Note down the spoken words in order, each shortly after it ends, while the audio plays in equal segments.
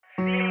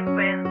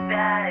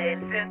el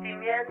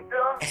sentimiento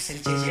Es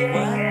el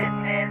llega Jl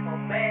en el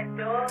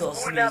momento.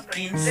 2015. Una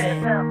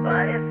princesa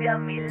aparece a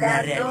mi lado.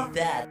 La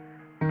realidad.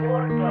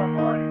 Por tu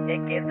amor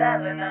he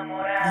quedado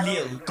enamorado.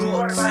 Lil Tu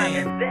forma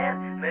de Gotzen. ser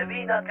me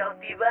vino a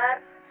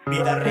cautivar.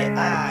 Vida Solo real.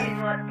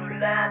 imagino a tu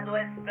lado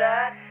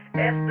estar.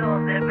 Esto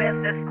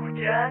debes de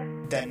escuchar.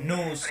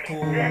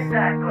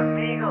 Princesa,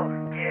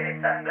 conmigo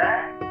quieres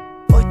andar.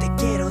 Hoy te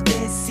quiero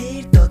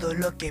decir todo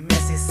lo que me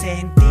hace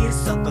sentir.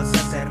 Son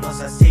cosas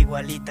hermosas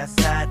igualitas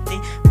a ti.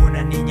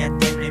 Una niña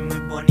tierna y muy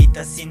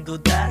bonita sin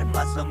dudar.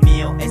 Mas lo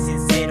mío es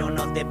sincero,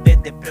 no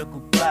debes de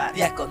preocupar.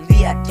 Día con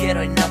día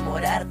quiero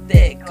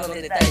enamorarte, con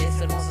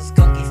detalles hermosos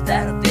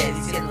conquistarte,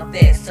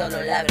 diciéndote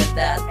solo la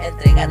verdad,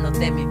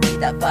 entregándote mi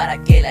vida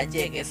para que la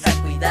llegues a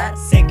cuidar.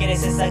 Sé que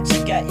eres esa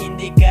chica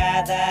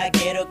indicada,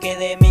 quiero que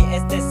de mí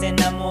estés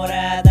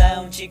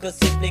enamorada. Un chico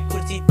simple y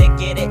cool si te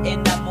quiere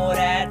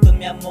enamorar. Tú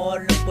mi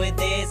amor lo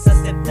puedes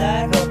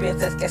aceptar. No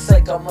pienses que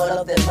soy como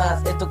los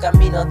demás. En tu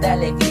camino de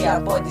alegría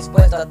voy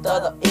dispuesto a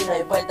todo y no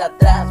hay vuelta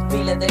atrás.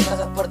 Miles de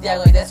cosas por ti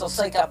hago y de eso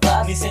soy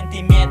capaz. Mis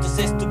sentimientos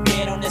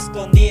estuvieron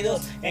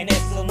escondidos. En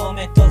esos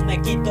momentos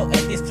me quito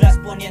el disfraz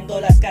poniendo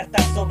las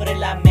cartas sobre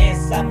la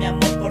mesa. Mi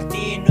amor por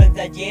ti no es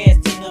de ayer,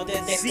 sino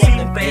desde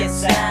cuando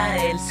empieza. Pensar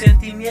el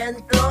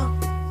sentimiento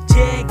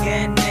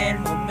Llega en el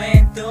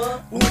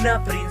momento.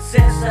 Una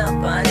princesa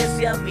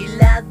aparece a mi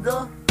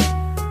lado.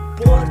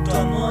 Por tu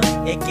amor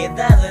he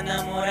quedado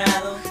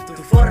enamorado. Tu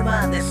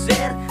forma de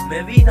ser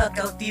me vino a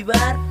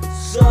cautivar.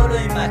 Solo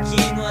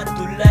imagino a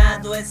tu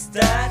lado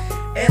estar.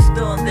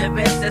 Esto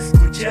debes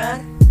escuchar.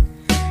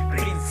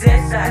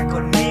 Princesa,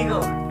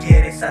 conmigo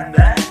quieres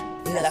andar.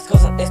 Las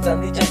cosas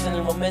están dichas en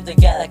el momento y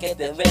cada que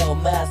te veo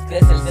más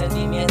crece el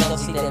sentimiento.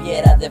 Si te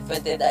viera de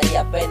frente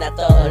daría pena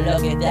todo lo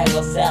que te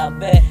hago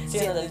saber.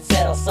 Siendo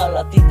sincero, solo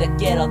a ti te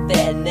quiero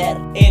tener.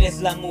 Eres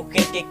la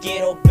mujer que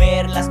quiero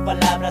ver, las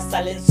palabras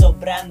salen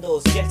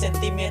sobrando. Si el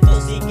sentimiento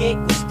sigue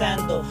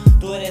gustando,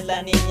 tú eres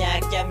la niña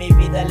que a mi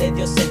vida le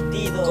dio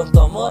sentido. Con tu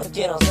amor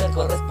quiero ser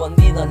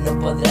correspondido, no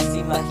podrás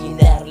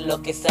imaginar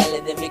lo que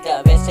sale de mi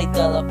cabeza y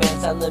todo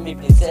pensando en mi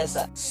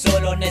princesa.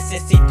 Solo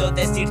necesito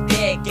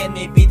decirte que en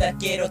mi vida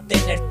quiero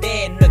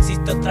tenerte. No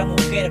existe otra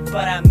mujer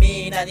para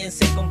mí, nadie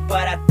se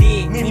compara a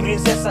ti. Mi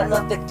princesa,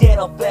 no te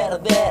quiero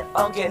perder.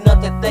 Aunque no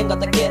te tengo,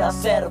 te quiero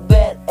hacer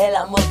ver el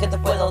amor que te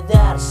puedo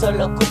dar.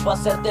 Solo ocupo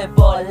hacerte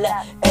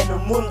volar en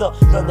un mundo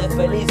donde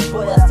feliz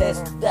puedas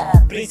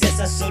estar.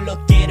 Princesa, solo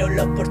quiero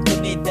la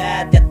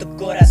oportunidad de a tu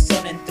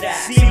corazón entrar.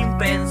 Sin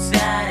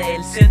pensar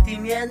el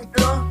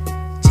sentimiento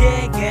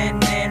Llega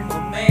en el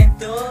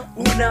momento.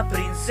 una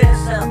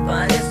princesa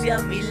aparece a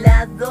mi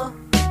lado.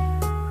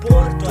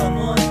 Por tu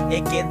amor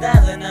he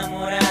quedado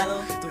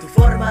enamorado. Tu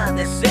forma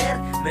de ser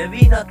me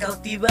vino a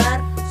cautivar.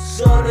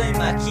 Solo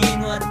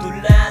imagino a tu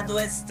lado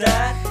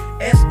estar.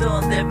 Esto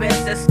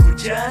debes de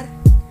escuchar.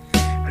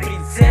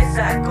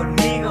 Princesa,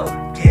 conmigo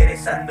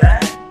quieres andar.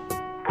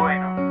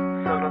 Bueno,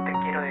 solo te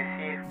quiero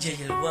decir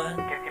Jl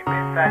que sin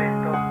pensar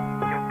esto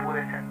yo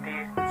pude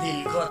sentir.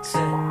 Lil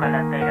Gotzen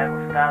Ojalá te haya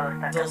gustado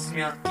esta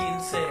canción.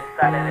 2015.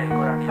 Sale del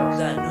corazón.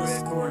 La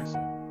Luz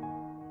Cool.